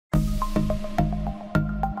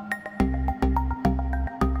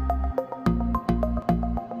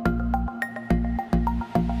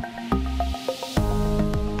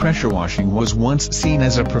pressure washing was once seen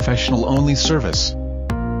as a professional-only service.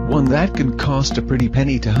 One that could cost a pretty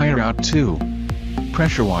penny to hire out too.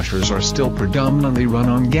 Pressure washers are still predominantly run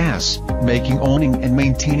on gas, making owning and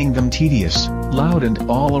maintaining them tedious, loud and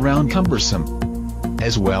all-around cumbersome.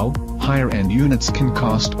 As well, higher-end units can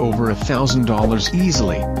cost over $1,000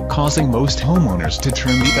 easily, causing most homeowners to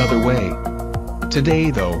turn the other way. Today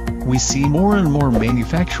though, we see more and more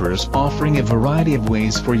manufacturers offering a variety of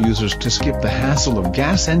ways for users to skip the hassle of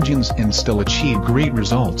gas engines and still achieve great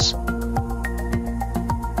results.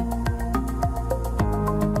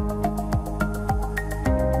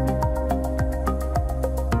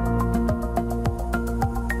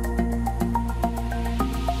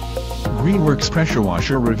 Greenworks Pressure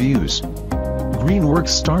Washer Reviews. Greenworks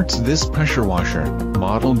starts this pressure washer,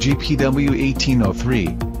 model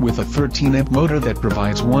GPW1803, with a 13-amp motor that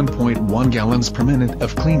provides 1.1 gallons per minute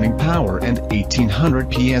of cleaning power and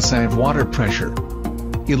 1800 psi of water pressure.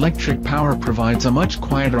 Electric power provides a much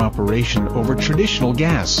quieter operation over traditional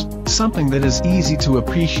gas, something that is easy to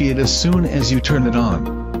appreciate as soon as you turn it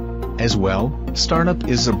on. As well, startup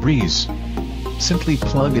is a breeze. Simply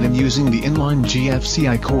plug it in using the inline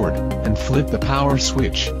GFCI cord, and flip the power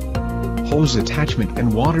switch. Hose attachment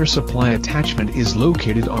and water supply attachment is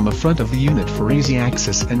located on the front of the unit for easy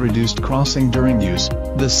access and reduced crossing during use.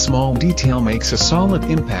 This small detail makes a solid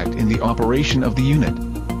impact in the operation of the unit.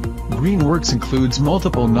 Greenworks includes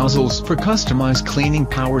multiple nozzles for customized cleaning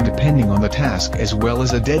power depending on the task, as well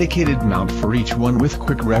as a dedicated mount for each one with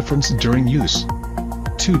quick reference during use.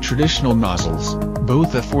 Two traditional nozzles,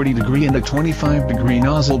 both a 40° and a 25°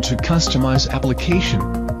 nozzle to customize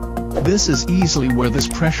application. This is easily where this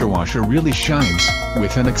pressure washer really shines,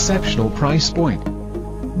 with an exceptional price point.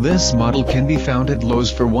 This model can be found at Lowe's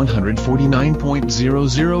for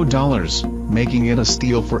 $149.00, making it a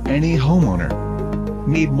steal for any homeowner.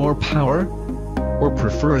 Need more power? Or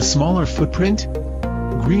prefer a smaller footprint?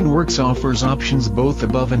 Greenworks offers options both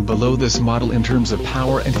above and below this model in terms of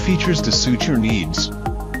power and features to suit your needs.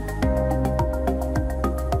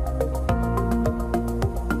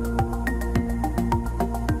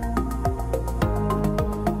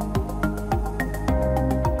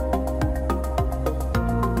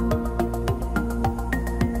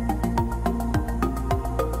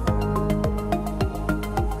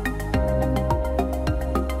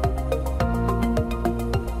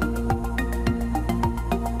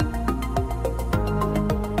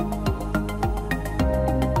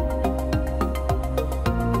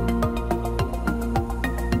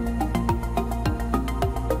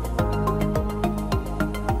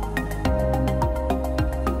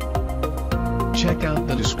 Check out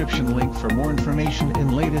the description link for more information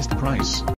and latest price.